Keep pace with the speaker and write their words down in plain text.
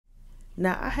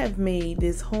Now, I have made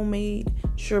this homemade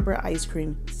sherbet ice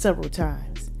cream several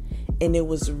times, and it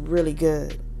was really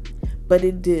good, but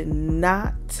it did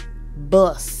not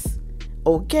bust,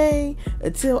 okay,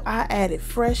 until I added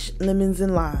fresh lemons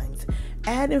and limes.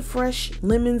 Adding fresh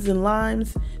lemons and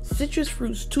limes, citrus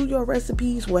fruits to your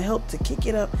recipes will help to kick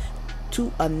it up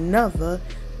to another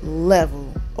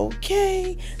level,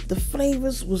 okay? The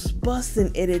flavors was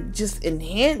busting, and it just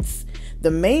enhanced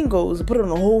the mangoes and put it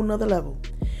on a whole nother level.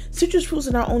 Citrus fruits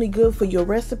are not only good for your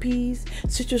recipes,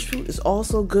 citrus fruit is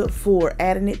also good for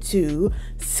adding it to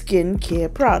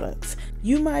skincare products.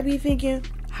 You might be thinking,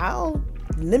 how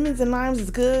lemons and limes is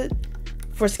good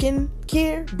for skin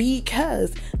care?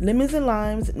 Because lemons and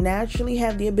limes naturally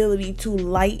have the ability to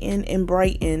lighten and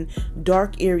brighten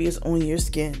dark areas on your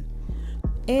skin.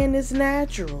 And it's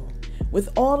natural. With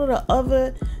all of the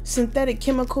other synthetic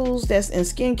chemicals that's in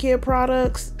skincare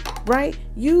products, right?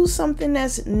 Use something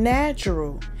that's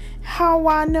natural. How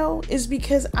I know is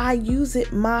because I use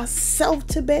it myself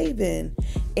to bathe in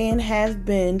and have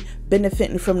been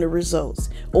benefiting from the results.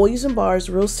 Oils and bars,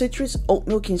 real citrus, oat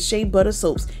milk, and shea butter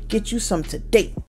soaps. Get you some today.